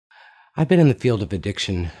I've been in the field of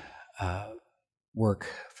addiction work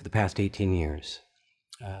for the past 18 years.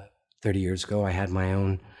 30 years ago, I had my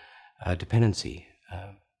own dependency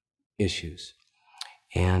issues.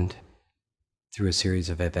 And through a series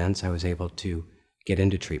of events, I was able to get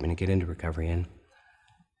into treatment and get into recovery. And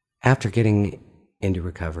after getting into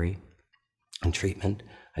recovery and treatment,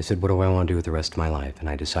 I said, what do I want to do with the rest of my life? And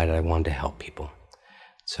I decided I wanted to help people.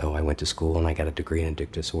 So I went to school and I got a degree in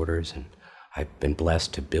addictive disorders, and I've been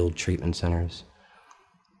blessed to build treatment centers,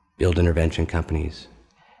 build intervention companies,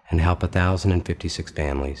 and help 1,056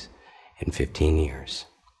 families in 15 years.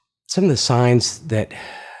 Some of the signs that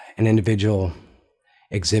an individual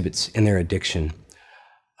exhibits in their addiction: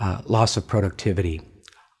 loss of productivity,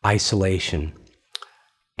 isolation,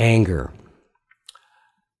 anger,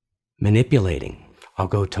 manipulating. I'll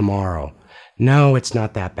go tomorrow. No, it's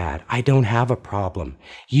not that bad. I don't have a problem.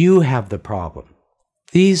 You have the problem.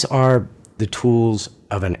 These are the tools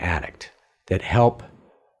of an addict that help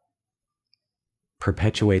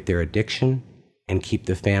perpetuate their addiction and keep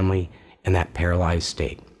the family in that paralyzed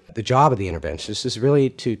state. The job of the interventionist is really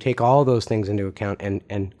to take all those things into account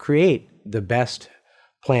and create the best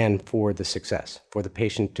plan for the success, for the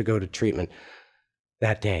patient to go to treatment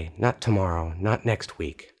that day, not tomorrow, not next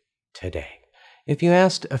week, today. If you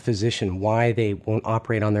asked a physician why they won't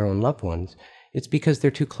operate on their own loved ones, it's because they're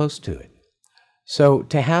too close to it. So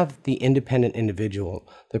to have the independent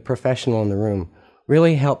individual, the professional in the room,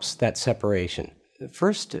 really helps that separation.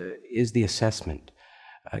 First is the assessment,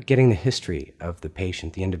 getting the history of the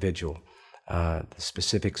patient, the individual, the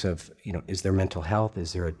specifics of, is there mental health?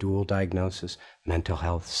 Is there a dual diagnosis? Mental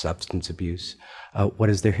health, substance abuse? What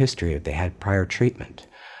is their history? Have they had prior treatment?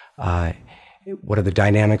 What are the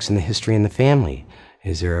dynamics in the history in the family?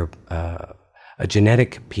 Is there a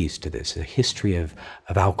genetic piece to this, a history of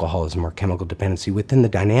alcoholism or chemical dependency within the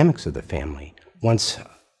dynamics of the family? Once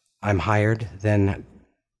I'm hired, then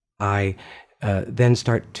I then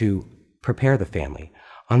start to prepare the family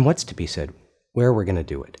on what's to be said, where we're going to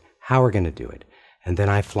do it, how we're going to do it. And then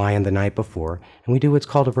I fly in the night before, and we do what's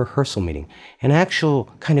called a rehearsal meeting, an actual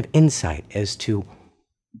kind of insight as to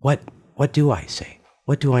what do I say?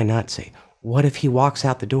 What do I not say? What if he walks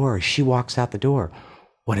out the door or she walks out the door?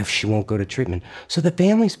 What if she won't go to treatment? So the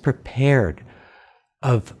family's prepared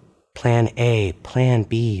of plan A, plan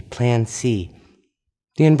B, plan C.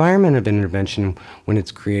 The environment of intervention, when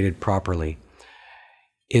it's created properly,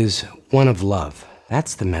 is one of love.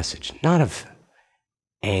 That's the message, not of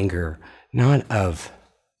anger, not of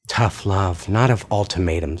tough love, not of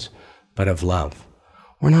ultimatums, but of love.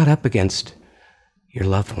 We're not up against your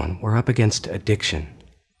loved one. We're up against addiction.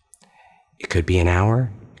 It could be an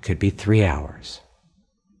hour, it could be 3 hours.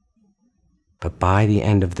 But by the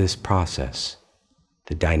end of this process,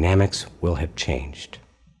 the dynamics will have changed.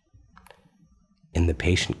 In the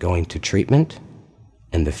patient going to treatment,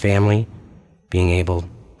 and the family being able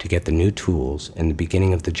to get the new tools in the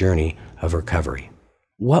beginning of the journey of recovery.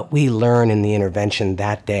 What we learn in the intervention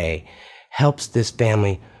that day helps this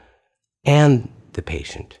family and the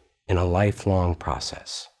patient in a lifelong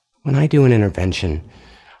process. When I do an intervention,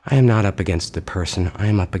 I am not up against the person, I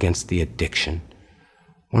am up against the addiction.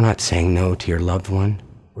 We're not saying no to your loved one,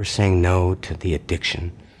 we're saying no to the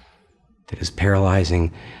addiction that is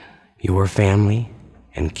paralyzing your family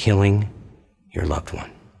and killing your loved one.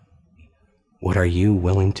 What are you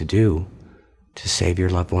willing to do to save your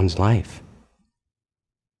loved one's life?